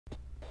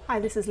Hi,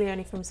 this is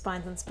Leonie from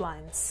Spines and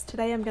Splines.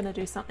 Today I'm going to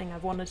do something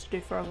I've wanted to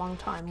do for a long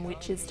time,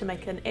 which is to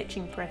make an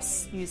etching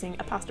press using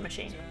a pasta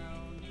machine.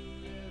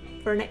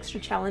 For an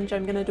extra challenge,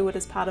 I'm going to do it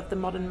as part of the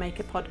Modern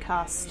Maker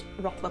podcast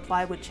Rockler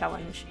Plywood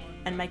Challenge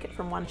and make it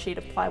from one sheet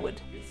of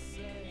plywood.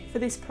 For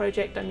this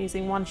project I'm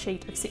using one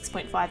sheet of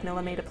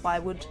 6.5mm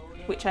plywood,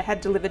 which I had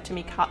delivered to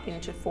me cut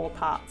into 4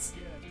 parts.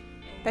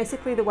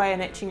 Basically the way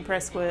an etching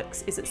press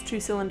works is it's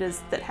 2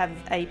 cylinders that have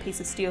a piece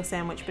of steel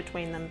sandwich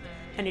between them,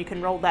 and you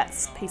can roll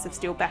that piece of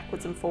steel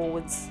backwards and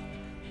forwards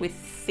with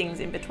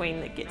things in between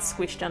that get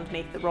squished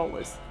underneath the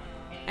rollers.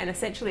 And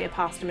essentially a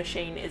pasta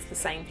machine is the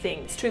same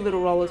thing. It's 2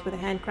 little rollers with a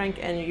hand crank,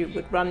 and you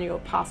would run your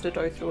pasta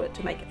dough through it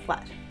to make it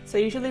flat. So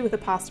usually with a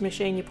pasta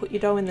machine you put your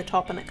dough in the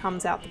top and it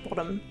comes out the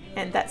bottom,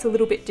 and that's a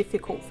little bit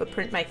difficult for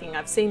printmaking.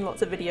 I've seen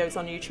lots of videos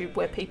on YouTube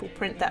where people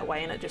print that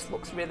way and it just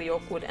looks really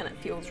awkward and it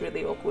feels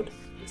really awkward.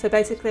 So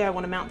basically I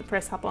want to mount the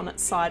press up on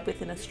its side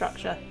within a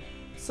structure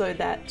so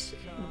that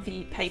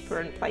the paper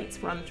and plates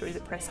run through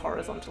the press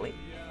horizontally.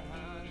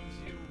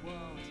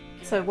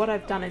 So what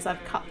I've done is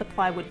I've cut the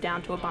plywood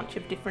down to a bunch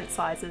of different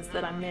sizes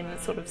that I'm then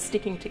sort of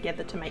sticking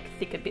together to make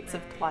thicker bits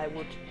of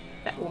plywood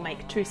that will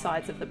make 2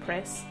 sides of the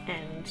press,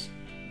 and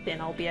then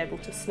I'll be able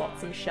to slot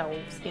some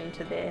shelves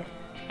into there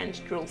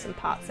and drill some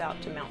parts out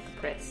to mount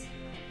the press.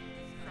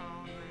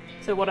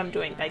 So what I'm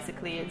doing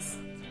basically is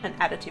an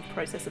additive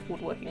process of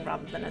woodworking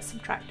rather than a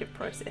subtractive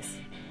process.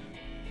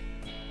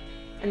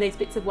 And these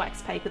bits of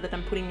wax paper that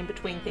I'm putting in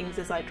between things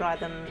as I dry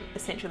them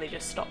essentially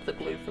just stop the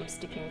glue from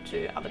sticking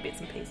to other bits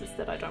and pieces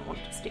that I don't want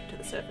to stick to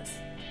the surface.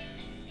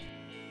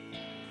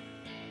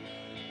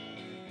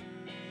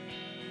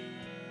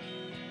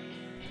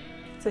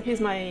 So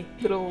here's my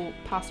little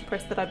pasta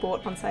press that I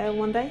bought on sale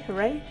one day,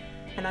 hooray!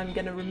 And I'm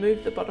going to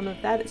remove the bottom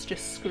of that, it's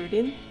just screwed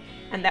in,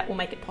 and that will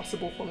make it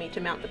possible for me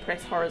to mount the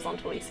press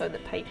horizontally so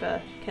that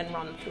paper can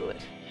run through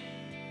it.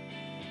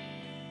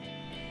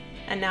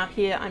 And now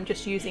here I'm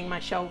just using my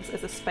shelves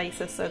as a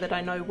spacer so that I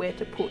know where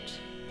to put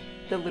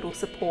the little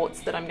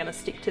supports that I'm going to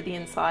stick to the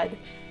inside.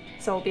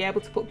 So I'll be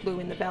able to put glue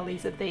in the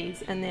valleys of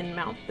these and then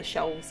mount the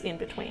shelves in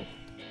between.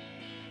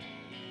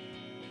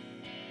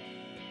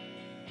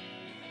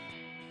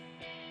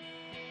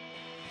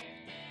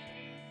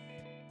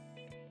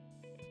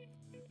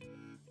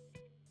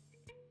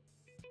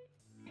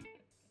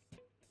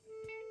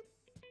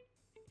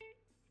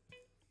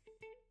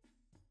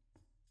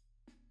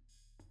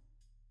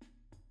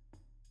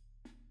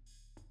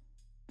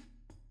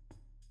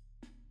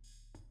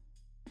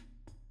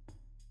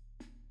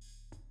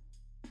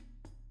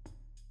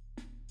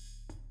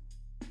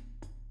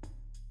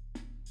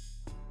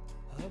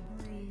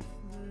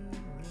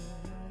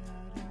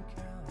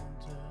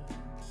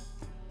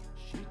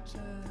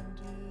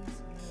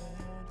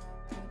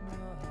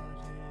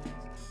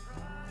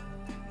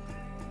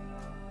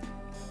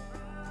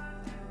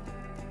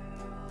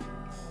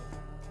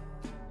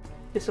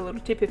 Just a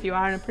little tip if you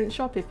are in a print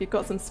shop, if you've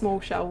got some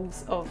small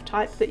shelves of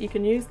type that you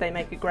can use, they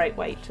make a great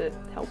way to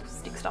help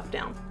stick stuff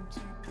down.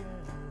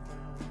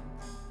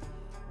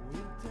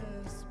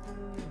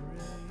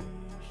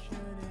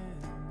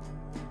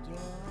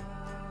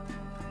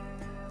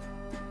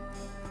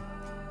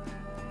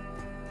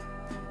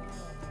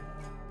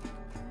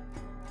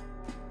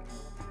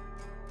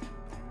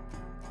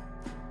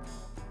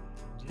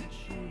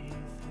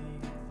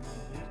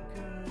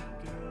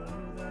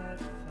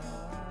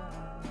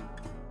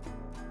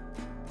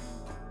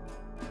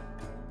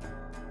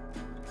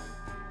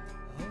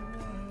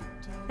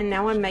 And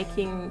now I'm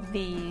making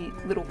the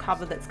little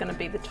cover that's going to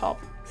be the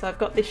top. So I've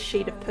got this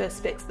sheet of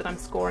Perspex that I'm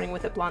scoring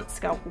with a blunt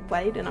scalpel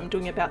blade, and I'm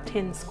doing about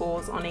 10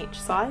 scores on each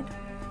side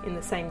in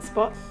the same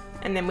spot.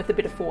 And then with a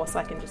bit of force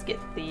I can just get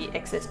the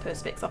excess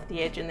Perspex off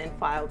the edge and then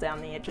file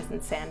down the edges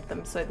and sand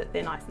them so that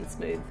they're nice and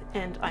smooth.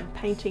 And I'm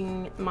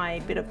painting my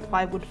bit of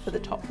plywood for the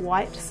top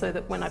white so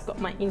that when I've got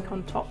my ink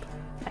on top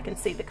I can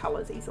see the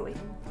colours easily.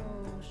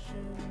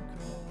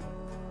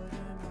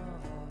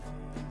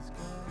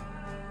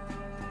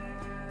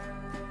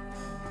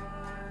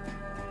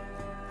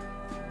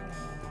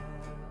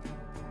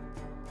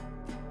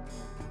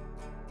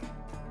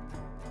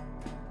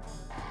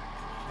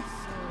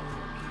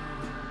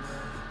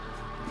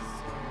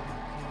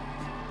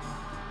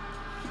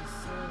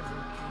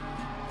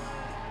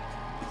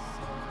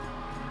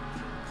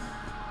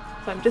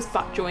 So I'm just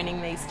butt joining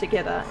these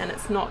together, and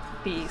it's not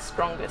the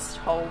strongest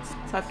holds.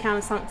 So I've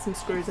countersunk some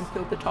screws and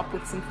filled the top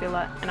with some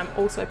filler, and I'm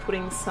also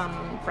putting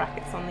some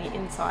brackets on the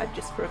inside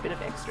just for a bit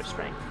of extra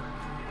strength.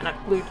 And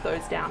I've glued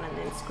those down and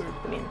then screwed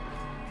them in.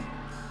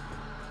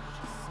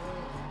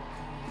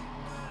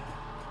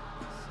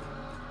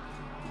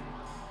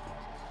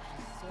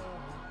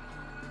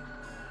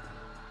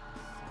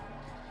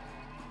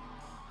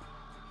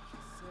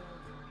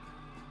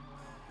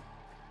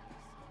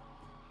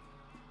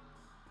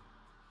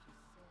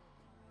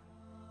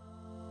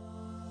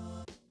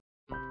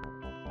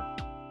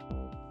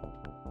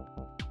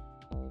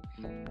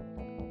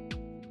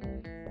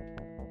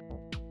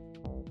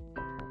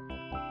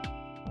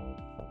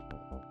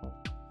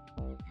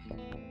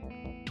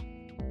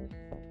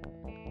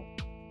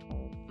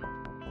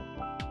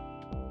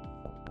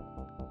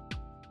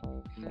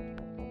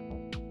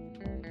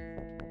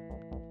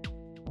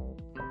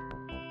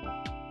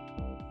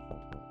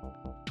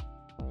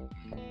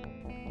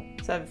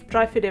 So I've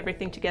dry fit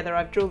everything together.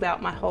 I've drilled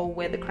out my hole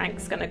where the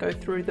crank's going to go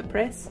through the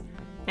press,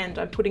 and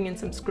I'm putting in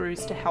some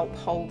screws to help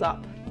hold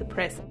up the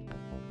press.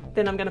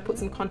 Then I'm going to put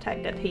some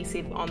contact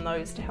adhesive on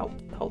those to help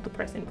hold the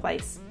press in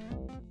place.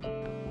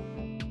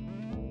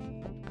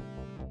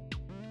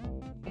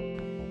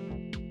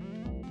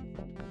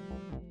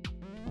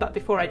 But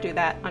before I do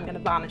that, I'm going to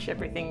varnish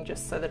everything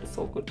just so that it's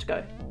all good to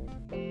go.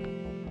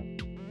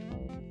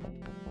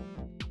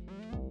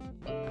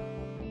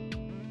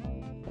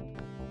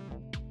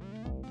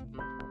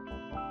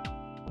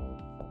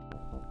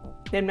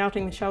 Then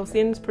mounting the shelves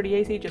in is pretty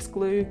easy, just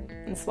glue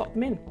and slot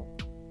them in.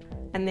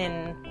 And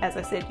then, as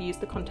I said, use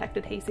the contact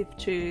adhesive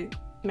to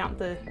mount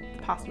the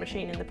pasta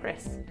machine in the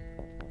press.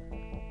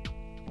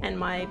 And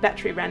my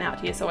battery ran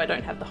out here, so I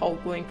don't have the whole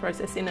gluing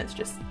process in. It's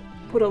just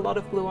put a lot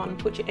of glue on,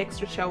 put your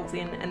extra shelves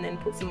in, and then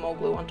put some more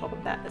glue on top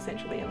of that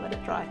essentially and let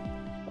it dry.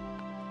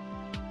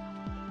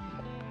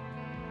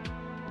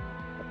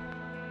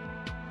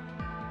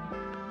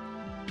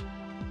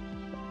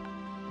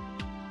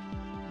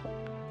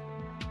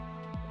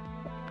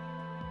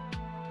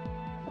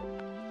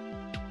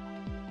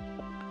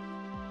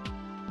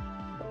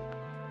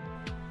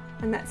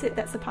 And that's it,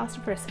 that's the pasta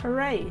press,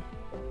 hooray!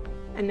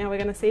 And now we're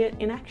going to see it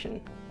in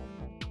action.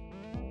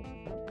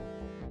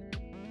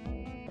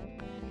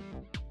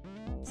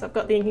 So I've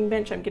got the inking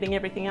bench, I'm getting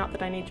everything out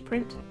that I need to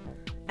print,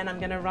 and I'm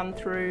going to run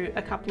through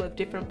a couple of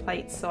different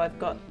plates. So I've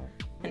got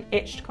an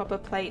etched copper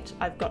plate,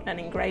 I've got an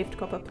engraved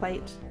copper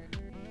plate,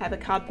 I have a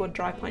cardboard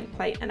dry point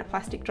plate and a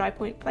plastic dry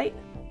point plate,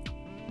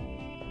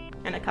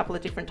 and a couple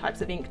of different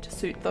types of ink to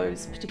suit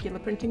those particular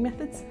printing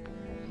methods.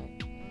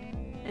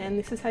 And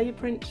this is how you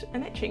print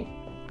an etching.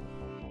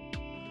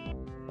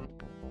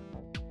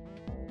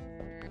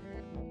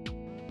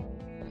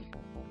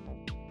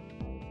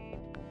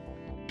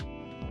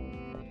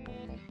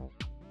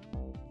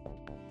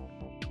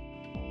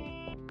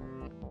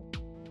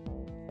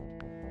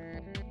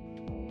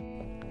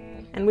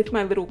 And with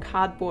my little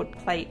cardboard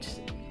plate,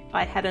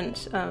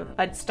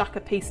 I'd stuck a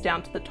piece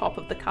down to the top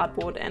of the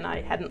cardboard and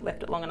I hadn't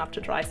left it long enough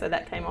to dry, so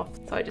that came off.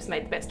 So I just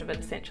made the best of it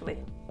essentially.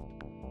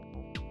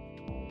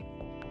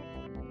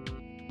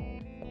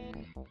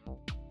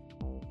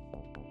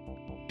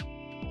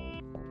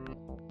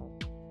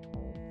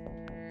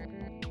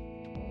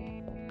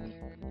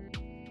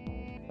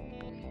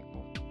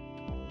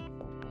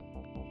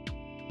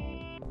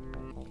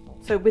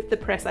 So with the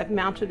press, I've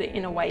mounted it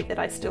in a way that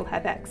I still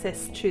have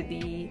access to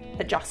the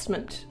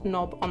adjustment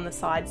knob on the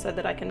side so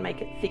that I can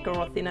make it thicker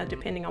or thinner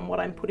depending on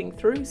what I'm putting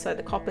through. So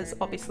the copper's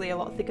obviously a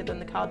lot thicker than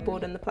the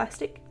cardboard and the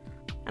plastic.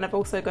 And I've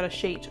also got a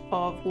sheet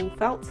of wool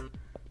felt,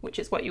 which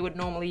is what you would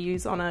normally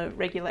use on a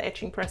regular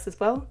etching press as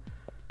well.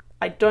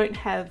 I don't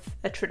have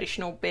a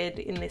traditional bed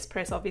in this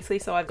press obviously,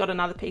 so I've got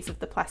another piece of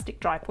the plastic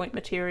dry point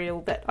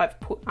material that I've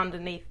put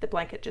underneath the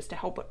blanket just to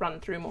help it run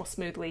through more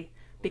smoothly,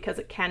 because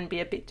it can be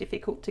a bit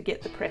difficult to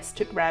get the press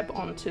to grab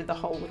onto the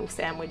whole little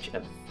sandwich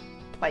of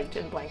plate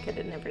and blanket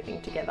and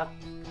everything together.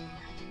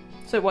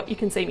 So what you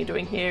can see me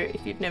doing here,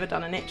 if you've never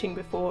done an etching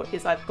before,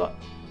 is I've got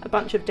a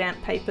bunch of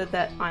damp paper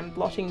that I'm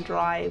blotting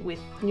dry with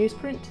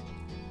newsprint,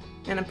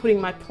 and I'm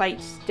putting my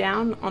plate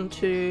down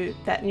onto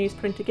that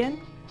newsprint again,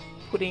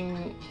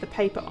 putting the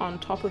paper on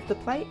top of the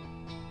plate,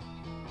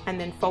 and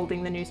then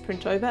folding the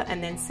newsprint over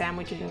and then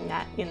sandwiching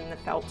that in the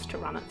felt to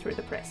run it through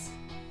the press.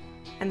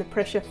 And the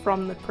pressure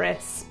from the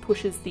press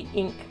pushes the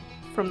ink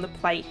from the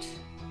plate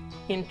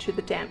into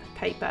the damp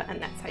paper, and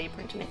that's how you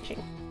print an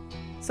etching.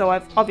 So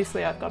I've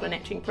got an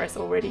etching press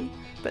already,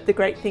 but the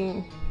great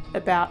thing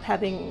about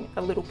having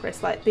a little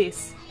press like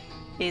this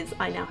is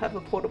I now have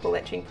a portable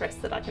etching press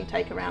that I can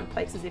take around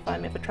places if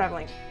I'm ever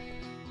travelling.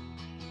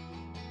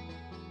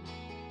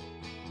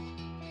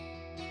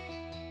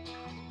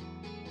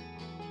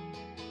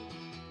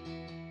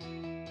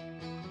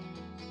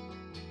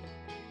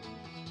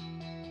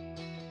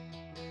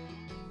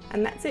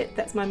 And that's it,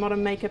 that's my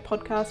Modern Maker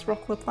podcast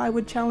Rockler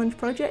Plywood Challenge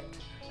project.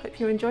 Hope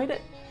you enjoyed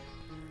it.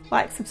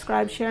 Like,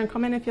 subscribe, share and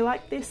comment if you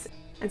like this,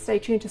 and stay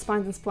tuned to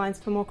Spines and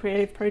Splines for more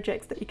creative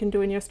projects that you can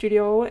do in your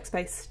studio or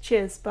workspace.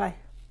 Cheers, bye.